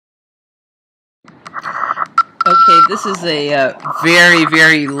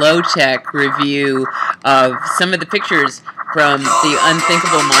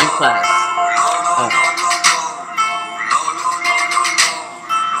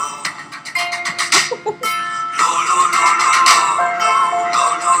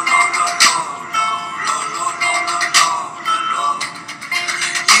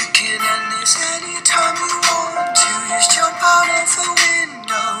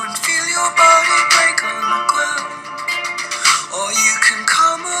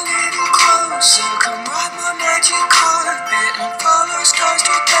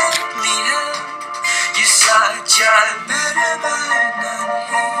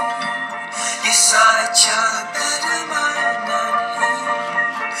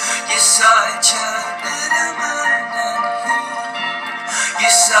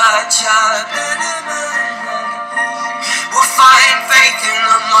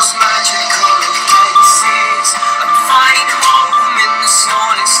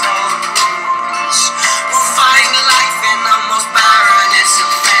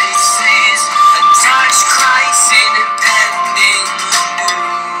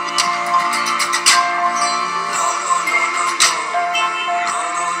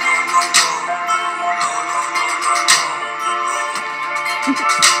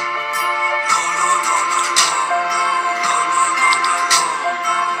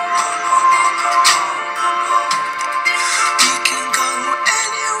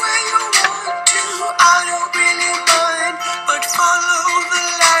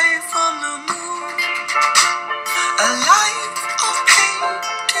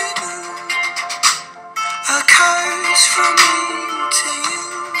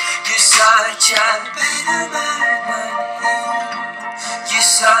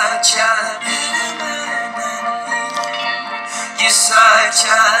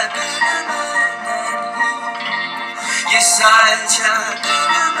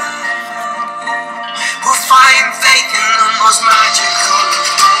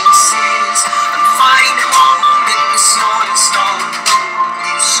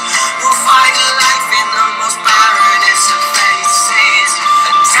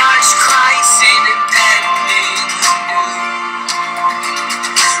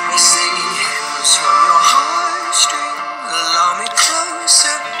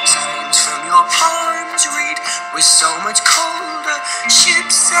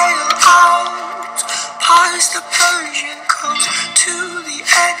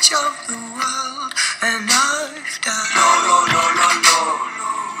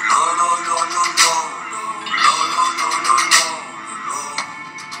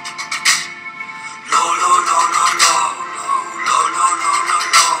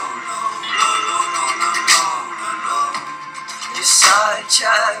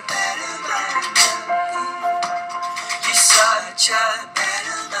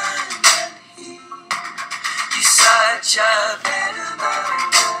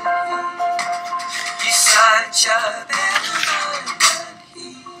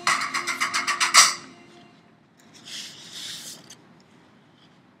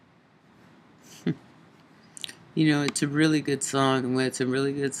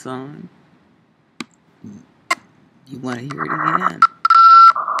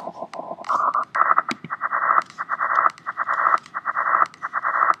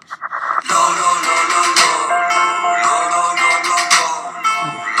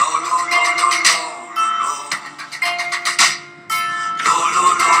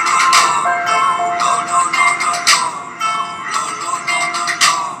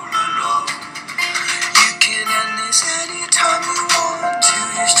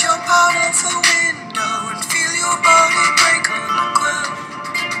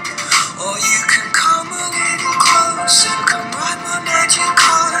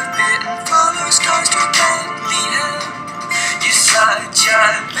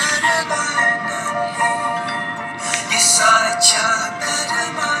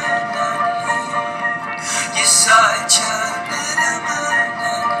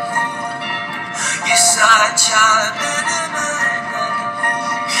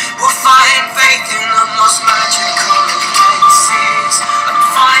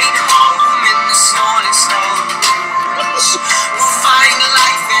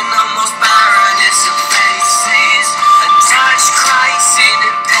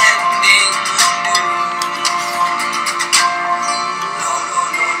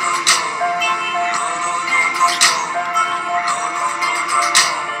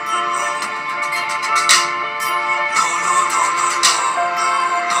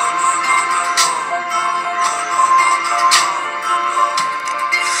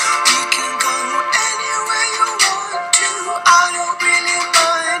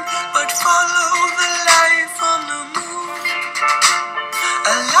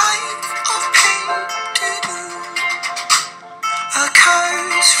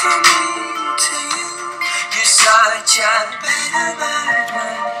curse from me to you. You're such a better man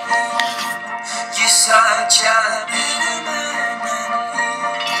than he. You're such a better man than he.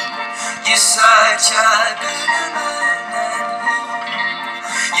 You're such a better man than he.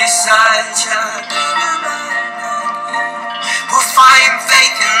 You're such a better man than he. We'll find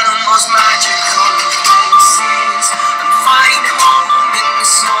faith in the most magical of places, and find home in the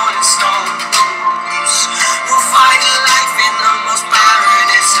smallest of rooms. We'll find life in the most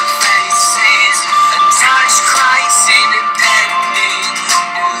barrenest of faces, and touch Christ in impending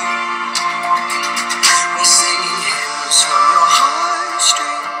doom. We're singing hymns from your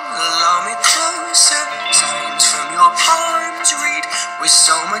heartstrings, allow me closer, signs from your palms read. We're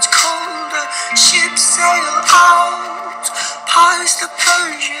so much colder, ships sail out past the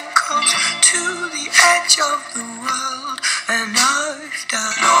Persian coast to the edge of the world, and I've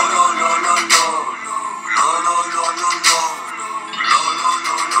done. No, no, no, no, no, no, no, no, no, no, no, no, no,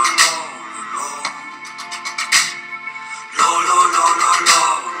 no, no, no, no. No, no, no, no, no,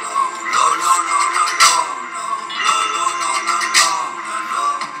 no, no, no, no, no, no, no, no, no, no, no, no.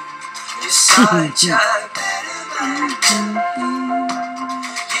 You're such a better man than he.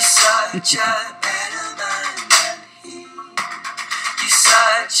 You're such a better man than he. You're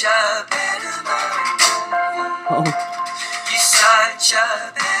such a better man than he. Oh. You're such a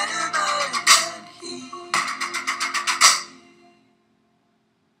better man than he.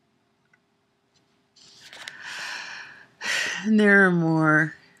 And there are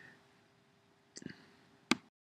more